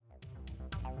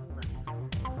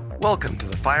Welcome to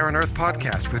the Fire and Earth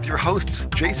podcast with your hosts,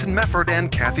 Jason Mefford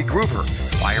and Kathy Groover.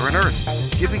 Fire and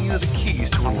Earth, giving you the keys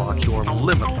to unlock your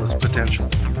limitless potential.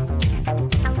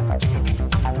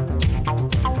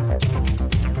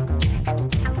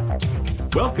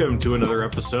 Welcome to another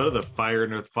episode of the Fire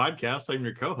and Earth podcast. I'm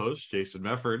your co-host, Jason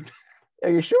Mefford.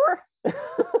 Are you sure?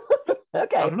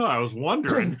 Okay. I don't know. I was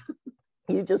wondering.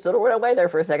 You just sort of went away there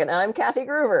for a second. I'm Kathy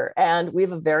Groover, and we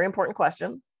have a very important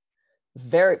question.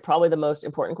 Probably the most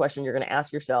important question you're going to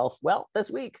ask yourself, well,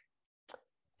 this week.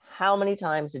 How many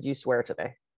times did you swear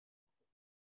today?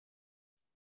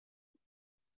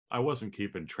 I wasn't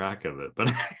keeping track of it,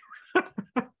 but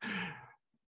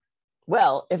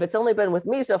Well, if it's only been with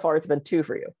me so far, it's been 2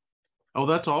 for you. Oh,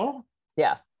 that's all?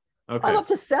 Yeah. Okay. I'm up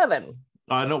to 7.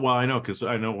 I know. Well, I know because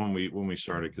I know when we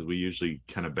started, because we usually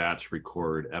kind of batch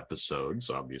record episodes.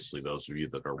 Obviously, those of you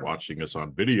that are watching us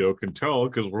on video can tell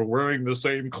because we're wearing the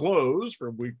same clothes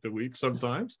from week to week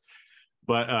sometimes.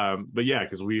 But yeah,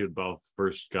 because we had both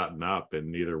first gotten up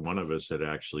and neither one of us had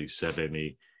actually said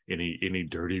any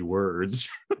dirty words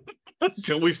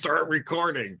until we start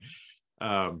recording.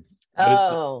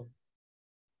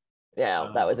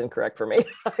 Yeah, that was incorrect for me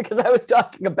because I was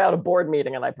talking about a board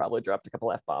meeting and I probably dropped a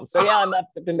couple F-bombs. So yeah, I'm up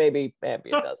to maybe a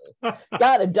dozen.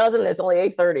 God, a dozen. It's only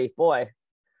 8:30. Boy.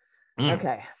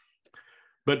 Okay.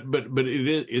 But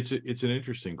it's an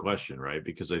interesting question, right?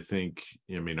 Because I think,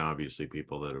 obviously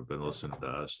people that have been listening to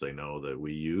us, they know that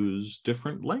we use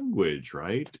different language,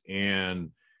 right?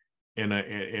 And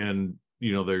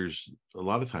there's a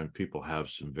lot of times people have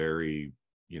some very,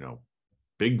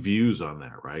 big views on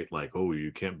that, right? Like, oh,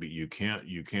 you can't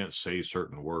say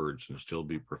certain words and still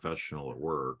be professional at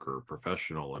work or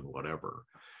professional in whatever.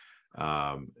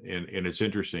 And it's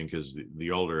interesting because the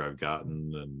older I've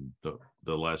gotten and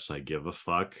the less I give a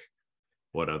fuck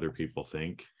what other people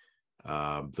think,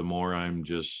 the more I'm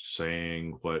just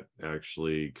saying what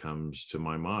actually comes to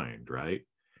my mind, right?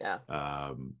 Yeah.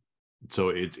 So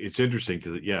it's interesting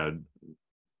because, yeah,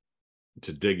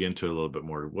 to dig into a little bit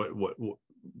more,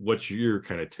 what's your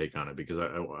kind of take on it? Because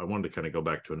I wanted to kind of go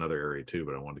back to another area too,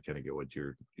 but I wanted to kind of get what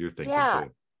you're thinking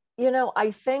too. I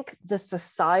think the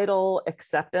societal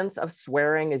acceptance of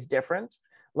swearing is different.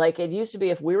 Like it used to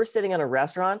be, if we were sitting in a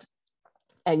restaurant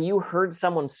and you heard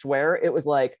someone swear, it was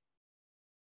like,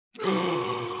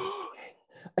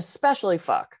 especially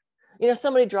fuck.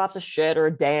 Somebody drops a shit or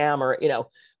a damn or,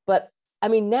 but I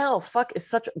mean, now fuck is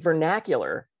such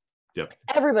vernacular. Yep.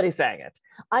 Everybody's saying it.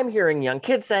 I'm hearing young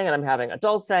kids saying it. I'm having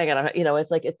adults saying it.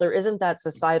 It's like if there isn't that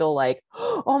societal like,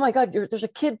 oh my God, there's a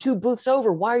kid 2 booths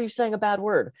over. Why are you saying a bad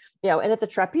word? And at the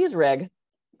trapeze rig,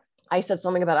 I said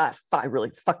something about, I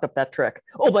really fucked up that trick.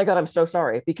 Oh my God, I'm so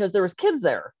sorry, because there was kids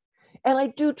there. And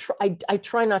I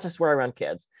try not to swear around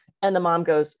kids. And the mom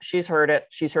goes, she's heard it.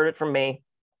 She's heard it from me.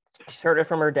 She's heard it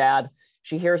from her dad.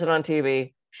 She hears it on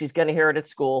TV. She's going to hear it at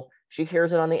school. She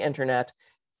hears it on the internet.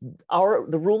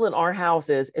 The rule in our house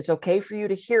is it's okay for you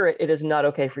to hear it. It is not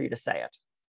okay for you to say it.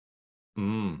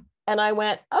 And I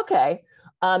went, okay.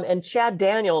 And Chad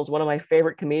Daniels, one of my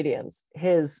favorite comedians,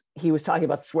 he was talking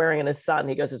about swearing in his son.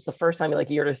 He goes, it's the first time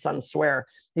he heard his son swear.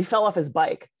 He fell off his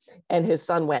bike and his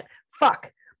son went,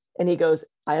 fuck. And he goes,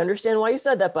 I understand why you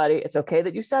said that, buddy. It's okay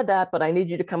that you said that, but I need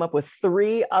you to come up with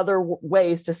 3 other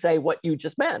ways to say what you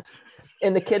just meant.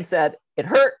 And the kid said, it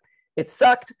hurt. It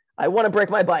sucked. I want to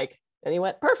break my bike. And he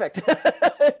went, perfect. So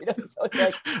it's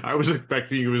like, I was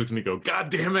expecting he was going to go,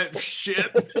 God damn it, shit.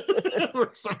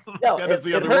 Or something. No, like that.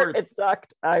 it hurt, it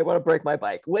sucked. I want to break my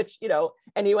bike, which,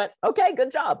 and he went, okay, good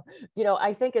job.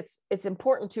 I think it's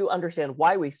important to understand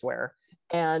why we swear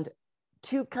and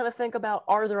to kind of think about,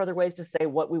 are there other ways to say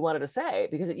what we wanted to say?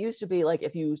 Because it used to be like,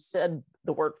 if you said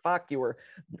the word fuck, you were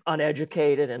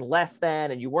uneducated and less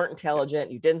than, and you weren't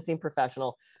intelligent, you didn't seem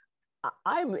professional.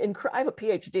 I have a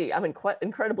PhD. I'm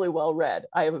incredibly well read.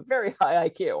 I have a very high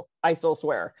IQ. I still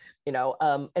swear,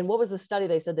 and what was the study?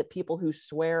 They said that people who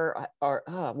swear are,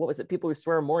 what was it? People who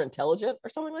swear are more intelligent or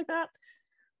something like that.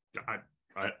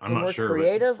 I'm not sure.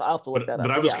 Creative. I'll have to look that up. But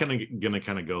I was going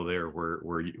to go there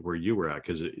where you were at,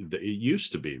 because it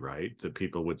used to be, right, that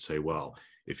people would say, well,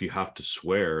 if you have to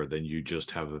swear, then you just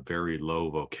have a very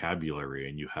low vocabulary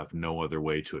and you have no other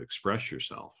way to express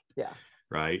yourself. Yeah.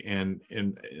 Right. And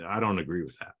I don't agree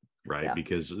with that. Right. Yeah.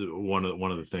 Because one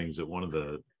of the things that one of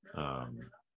the I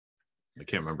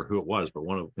can't remember who it was, but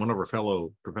one of our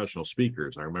fellow professional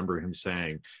speakers, I remember him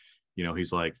saying,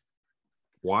 he's like,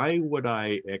 why would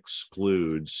I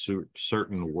exclude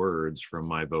certain words from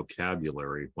my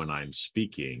vocabulary when I'm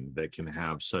speaking that can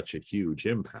have such a huge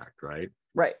impact? Right.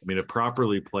 Right. I mean, a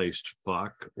properly placed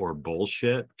fuck or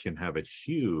bullshit can have a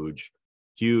huge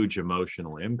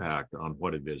emotional impact on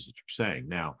what it is that you're saying.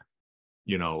 Now,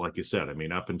 you know, like you said, I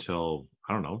mean, up until,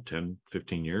 I don't know, 10,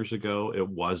 15 years ago, it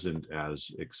wasn't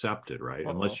as accepted, right?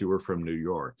 Uh-huh. Unless you were from New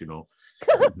York,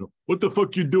 what the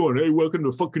fuck you doing? Hey, welcome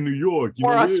to fucking New York,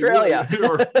 Or Australia.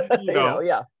 or,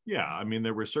 Yeah. yeah. I mean,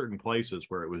 there were certain places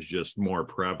where it was just more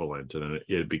prevalent, and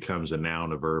it becomes a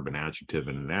noun, a verb, an adjective,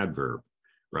 and an adverb,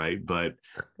 right?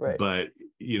 Right. But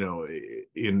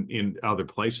in other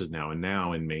places now, and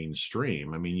now in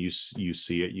mainstream, I mean, you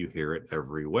see it, you hear it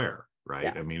everywhere, right?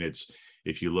 Yeah. I mean, it's,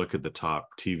 if you look at the top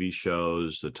TV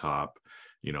shows, the top,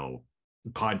 you know,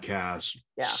 podcasts,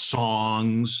 Yeah.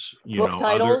 songs, Book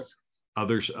titles.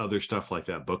 other stuff like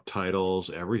that, book titles,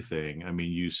 everything. I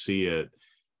mean, you see it,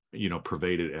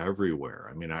 pervaded everywhere.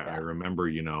 I mean, I remember,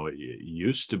 it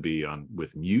used to be on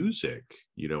with music,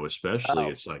 especially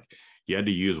it's like you had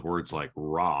to use words like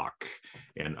rock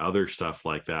and other stuff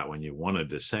like that when you wanted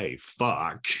to say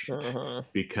fuck,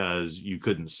 because you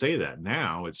couldn't say that.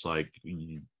 Now it's like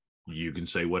you can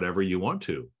say whatever you want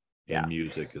to in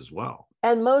music as well.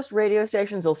 And most radio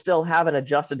stations will still have an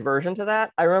adjusted version to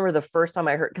that. I remember the first time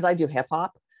I heard, because I do hip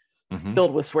hop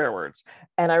filled with swear words.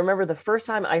 And I remember the first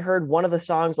time I heard one of the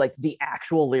songs, like the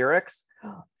actual lyrics,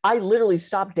 I literally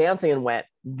stopped dancing and went,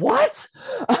 what?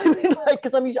 I mean, like,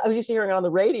 because I was used to hearing it on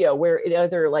the radio where it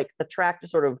either like the track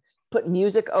just sort of put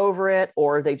music over it,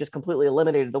 or they just completely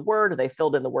eliminated the word, or they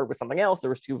filled in the word with something else. There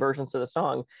was two versions to the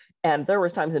song. And there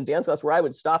was times in dance class where I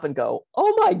would stop and go,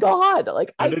 oh my God.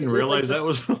 Like I didn't realize that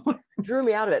was drew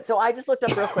me out of it. So I just looked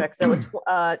up real quick. So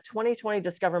 2020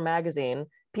 Discover magazine,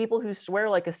 people who swear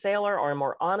like a sailor are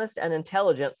more honest and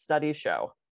intelligent, studies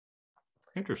show.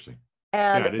 Interesting.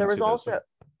 And there was also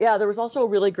a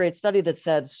really great study that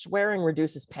said swearing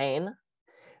reduces pain.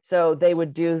 So they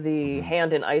would do the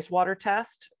hand in ice water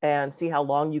test and see how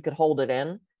long you could hold it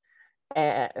in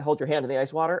and hold your hand in the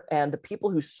ice water. And the people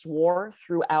who swore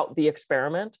throughout the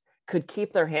experiment could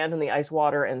keep their hand in the ice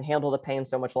water and handle the pain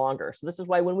so much longer. So this is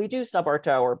why when we do stub our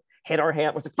toe or hit our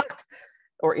hand,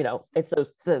 or it's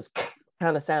those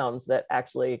kind of sounds that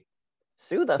actually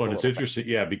soothe us. But it's interesting,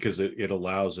 because it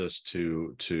allows us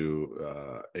to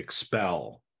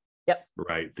expel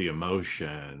right the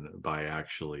emotion by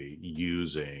actually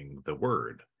using the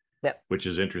word, which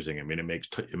is interesting. I mean,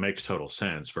 it makes total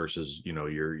sense versus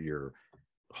you're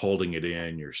holding it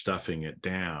in, you're stuffing it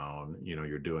down,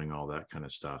 you're doing all that kind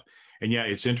of stuff. And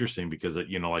it's interesting because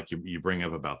like you bring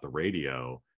up about the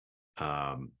radio,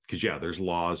 because there's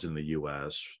laws in the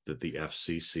US that the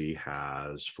FCC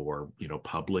has for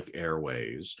public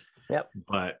airways,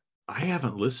 but I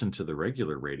haven't listened to the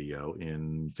regular radio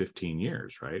in 15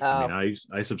 years, right? I mean,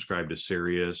 I subscribe to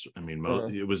Sirius. I mean,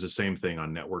 it was the same thing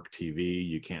on network TV.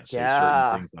 You can't say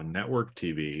certain things on network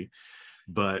TV,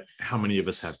 but how many of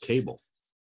us have cable,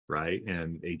 right?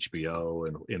 And HBO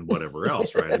and whatever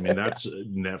else, right? I mean, that's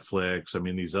Netflix. I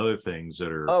mean, these other things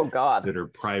that are that are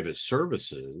private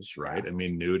services, right? I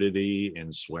mean, nudity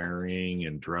and swearing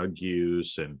and drug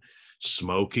use and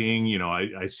smoking.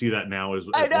 I see that now as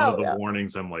one of the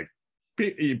warnings. I'm like,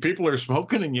 people are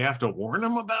smoking and you have to warn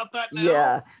them about that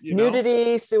now?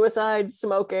 Nudity, suicide,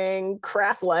 smoking,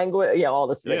 crass language, all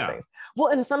these things.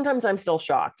 Well, and sometimes I'm still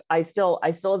shocked. I still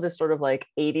have this sort of like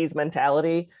 80s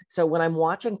mentality. So when I'm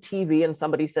watching TV and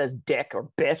somebody says dick or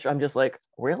bitch, I'm just like,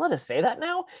 we're allowed to say that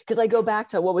now? Because I go back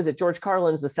to, what was it, George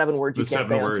Carlin's The 7 Words You Can't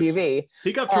Say on TV.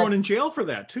 He got thrown in jail for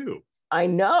that too. I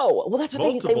know. Well, that's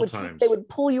what they would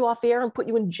pull you off the air and put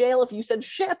you in jail if you said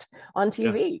shit on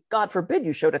TV. Yeah. God forbid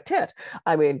you showed a tit.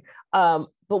 I mean,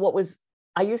 but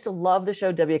I used to love the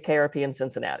show WKRP in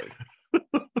Cincinnati.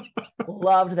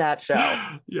 Loved that show.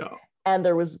 Yeah. And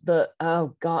there was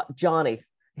Johnny.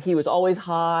 He was always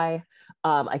high.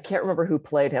 I can't remember who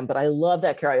played him, but I love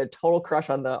that character. I had a total crush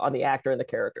on the actor and the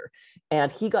character. And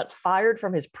he got fired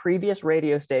from his previous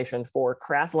radio station for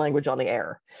crass language on the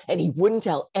air. And he wouldn't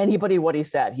tell anybody what he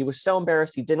said. He was so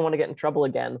embarrassed. He didn't want to get in trouble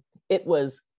again. It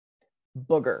was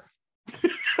booger.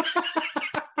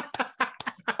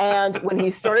 And when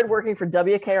he started working for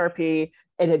WKRP,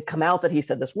 it had come out that he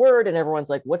said this word and everyone's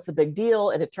like, what's the big deal?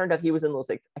 And it turned out he was in this,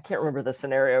 like, I can't remember the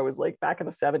scenario. It was like back in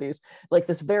the 70s, like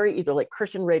this very either like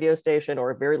Christian radio station or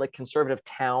a very like conservative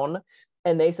town.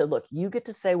 And they said, look, you get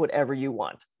to say whatever you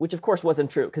want, which of course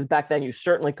wasn't true because back then you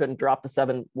certainly couldn't drop the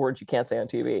 7 words you can't say on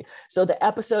TV. So the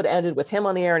episode ended with him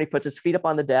on the air and he puts his feet up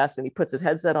on the desk and he puts his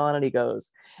headset on and he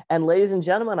goes, and ladies and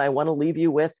gentlemen, I want to leave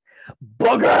you with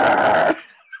booger.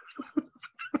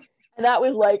 And that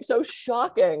was like so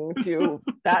shocking to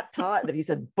that time that he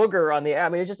said booger on the air. I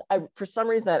mean, it's just, for some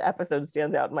reason, that episode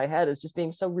stands out in my head as just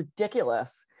being so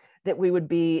ridiculous that we would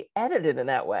be edited in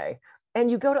that way. And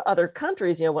you go to other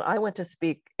countries, when I went to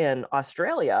speak in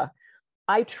Australia,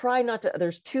 I try not to.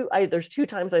 There's two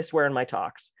times I swear in my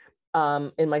talks.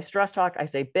 In my stress talk, I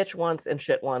say bitch once and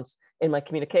shit once. In my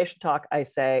communication talk, I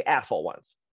say asshole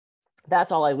once.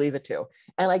 That's all I leave it to.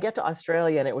 And I get to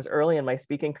Australia, and it was early in my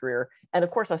speaking career. And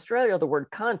of course, Australia, the word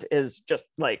cunt is just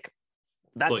like,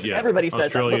 that's everybody says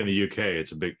Australia that. and the UK,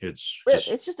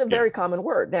 it's just a very common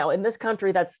word. Now, in this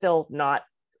country, that's still not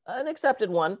an accepted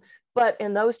one. But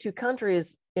in those two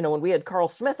countries, when we had Carl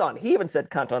Smith on, he even said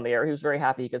cunt on the air. He was very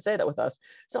happy he could say that with us.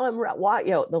 So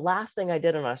the last thing I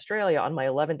did in Australia on my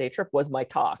 11-day trip was my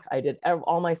talk. I did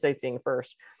all my sightseeing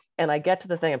first. And I get to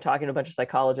the thing, I'm talking to a bunch of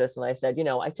psychologists, and I said,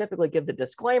 I typically give the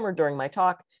disclaimer during my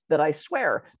talk that I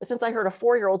swear. But since I heard a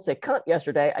 4-year-old say cunt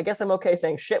yesterday, I guess I'm okay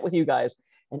saying shit with you guys.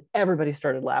 And everybody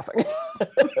started laughing.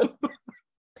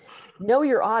 Know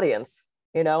your audience.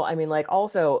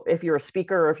 Also, if you're a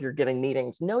speaker or if you're giving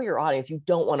meetings, know your audience. You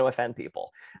don't want to offend people,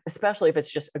 especially if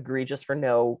it's just egregious for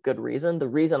no good reason. The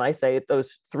reason I say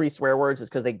those 3 swear words is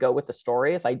because they go with the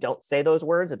story. If I don't say those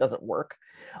words, it doesn't work.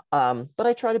 But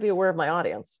I try to be aware of my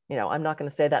audience. I'm not going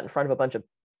to say that in front of a bunch of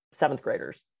 7th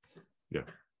graders.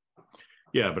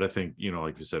 Yeah. But I think,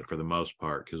 like you said, for the most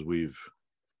part, because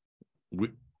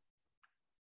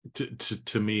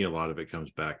to me, a lot of it comes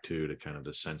back to kind of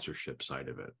the censorship side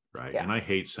of it, right? Yeah. And I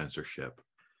hate censorship.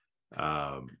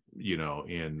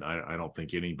 And I don't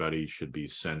think anybody should be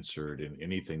censored in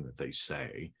anything that they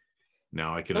say.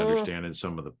 Now, I can understand in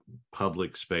some of the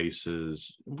public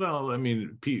spaces. Well, I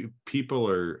mean, people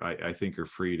are, I think, are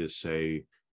free to say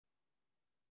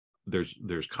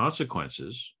there's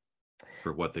consequences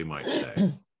for what they might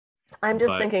say. I'm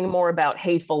just thinking more about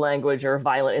hateful language or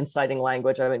violent inciting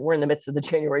language. I mean, we're in the midst of the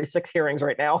January 6th hearings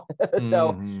right now.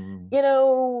 So, maybe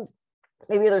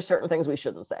there's certain things we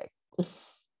shouldn't say.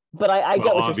 But I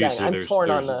get what you're saying. I'm torn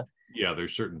on the... Yeah,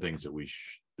 there's certain things that we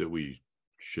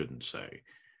shouldn't say.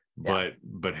 But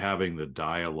having the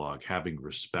dialogue, having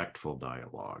respectful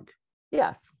dialogue.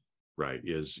 Yes. Right,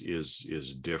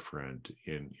 is different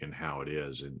in how it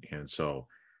is. And so,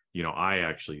 I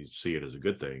actually see it as a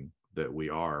good thing that we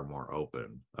are more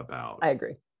open about. I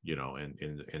agree.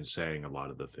 And saying a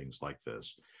lot of the things like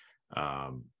this,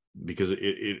 because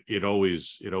it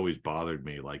always bothered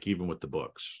me, like even with the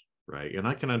books, right? And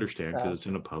I can understand because it's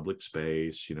in a public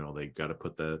space. They've got to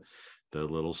put the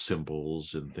little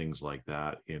symbols and things like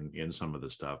that in some of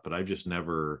the stuff. But I've just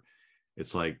never.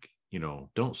 It's like,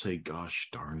 don't say gosh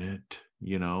darn it.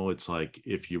 It's like,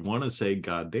 if you want to say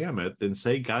God damn it, then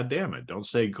say God damn it. Don't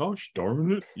say gosh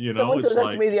darn it. Someone said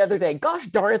that to me the other day. Gosh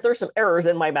darn it, there's some errors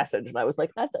in my message. And I was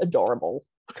like, that's adorable.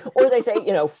 Or they say,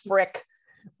 frick,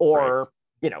 or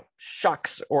right.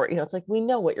 Shucks, or it's like, we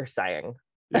know what you're saying.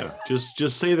 Yeah,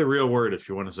 just say the real word if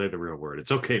you want to say the real word.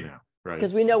 It's okay now. Right.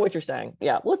 Because we know what you're saying.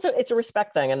 Yeah. Well, it's a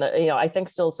respect thing. And, I think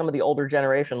still some of the older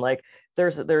generation, like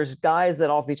there's guys that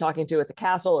I'll be talking to at the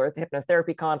castle or at the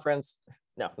hypnotherapy conference.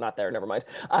 No, not there. Never mind.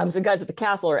 So guys at the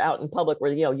castle are out in public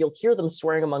where, you'll hear them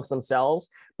swearing amongst themselves.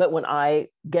 But when I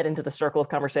get into the circle of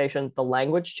conversation, the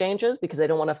language changes because they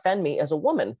don't want to offend me as a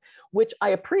woman, which I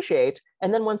appreciate.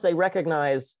 And then once they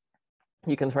recognize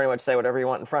you can pretty much say whatever you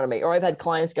want in front of me. Or I've had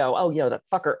clients go, oh, that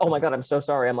fucker. Oh my God, I'm so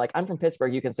sorry. I'm like, I'm from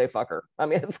Pittsburgh. You can say fucker. I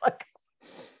mean, it's like,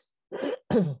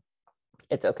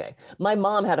 it's okay. My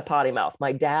mom had a potty mouth.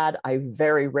 My dad, I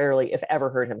very rarely, if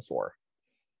ever, heard him swear.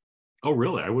 Oh,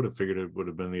 really? I would have figured it would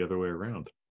have been the other way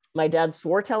around. My dad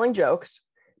swore telling jokes,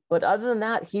 but other than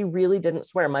that, he really didn't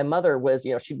swear. My mother was,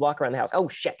 she'd walk around the house. Oh,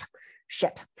 shit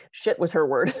was her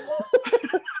word.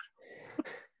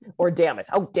 Or damn it.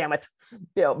 Oh, damn it.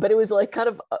 But it was like kind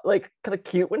of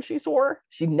cute when she swore.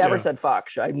 She never said fuck.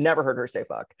 I never heard her say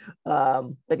fuck.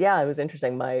 But yeah, it was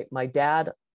interesting. My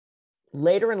dad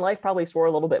later in life probably swore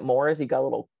a little bit more as he got a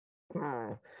little,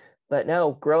 but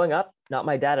no, growing up, not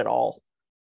my dad at all,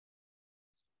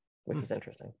 which was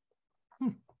interesting.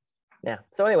 Yeah.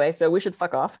 So anyway, so we should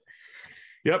fuck off.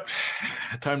 Yep.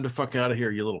 Time to fuck out of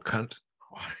here, you little cunt.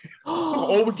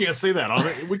 Oh, we can't say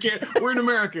that. We can't. We're in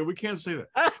America. We can't say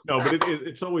that. No, but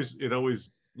it always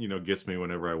gets me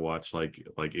whenever I watch like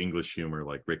English humor,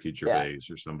 like Ricky Gervais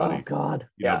or somebody. Oh God.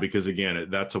 Because again,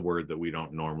 that's a word that we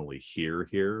don't normally hear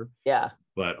here. Yeah.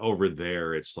 But over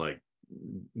there, it's like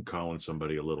calling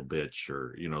somebody a little bitch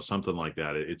or something like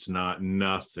that. It's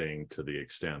nothing to the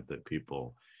extent that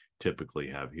people typically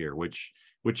have here, which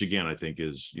again I think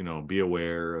is be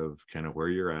aware of kind of where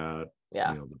you're at.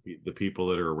 Yeah. The people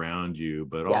that are around you,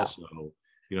 but also,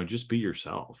 just be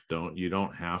yourself. You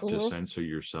don't have to censor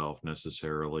yourself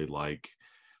necessarily like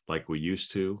we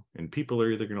used to. And people are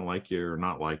either going to like you or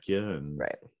not like you. And,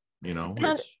 right.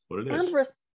 it's what it is. And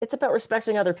it's about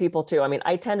respecting other people too. I mean,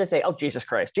 I tend to say, oh, Jesus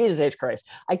Christ, Jesus H. Christ.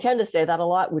 I tend to say that a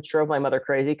lot, which drove my mother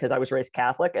crazy because I was raised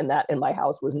Catholic and that in my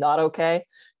house was not okay.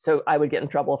 So I would get in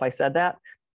trouble if I said that.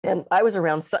 And I was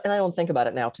around, and I don't think about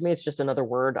it now. To me, it's just another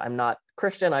word. I'm not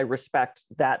Christian. I respect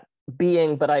that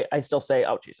being, but I still say,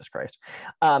 oh, Jesus Christ.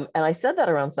 And I said that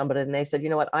around somebody and they said, you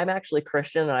know what, I'm actually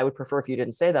Christian and I would prefer if you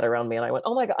didn't say that around me. And I went,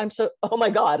 oh my God, oh my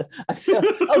God.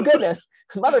 Oh goodness,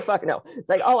 motherfucker. No, it's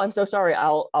like, oh, I'm so sorry.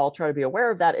 I'll try to be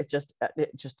aware of that. It just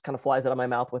kind of flies out of my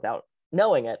mouth without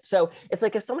knowing it. So it's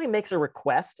like, if somebody makes a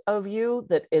request of you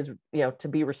that is, to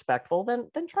be respectful, then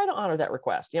try to honor that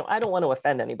request. I don't want to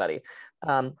offend anybody.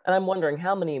 And I'm wondering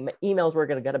how many emails we're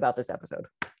going to get about this episode.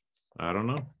 I don't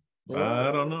know.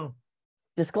 I don't know.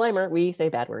 Disclaimer, we say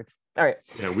bad words. All right.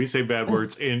 Yeah, we say bad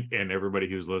words, and everybody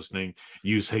who's listening,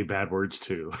 you say bad words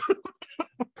too.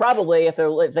 Probably, if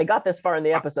they got this far in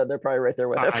the episode, they're probably right there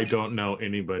with us. I don't know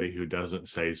anybody who doesn't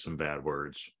say some bad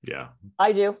words. Yeah.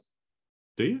 I do.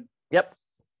 Do you? Yep.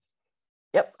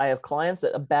 I have clients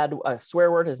that a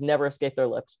swear word has never escaped their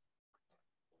lips.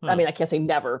 Huh. I mean, I can't say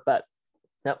never, but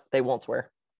no, they won't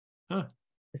swear. Huh.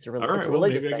 It's a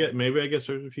religious thing. Maybe I guess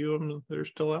there's a few of them that are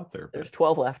still out there. There's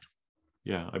 12 left.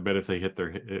 Yeah, I bet if they hit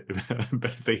their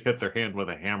hand with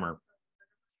a hammer,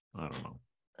 I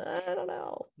don't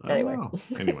know. Anyway.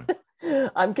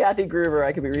 I'm Kathy Groover.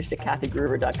 I can be reached at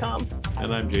kathygroover.com.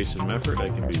 And I'm Jason Mefford. I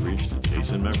can be reached at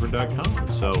jasonmefford.com.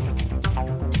 So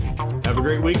have a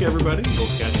great week, everybody. We'll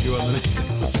catch you on the next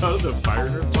episode of the Fire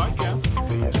Nerd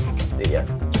Podcast. See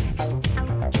ya.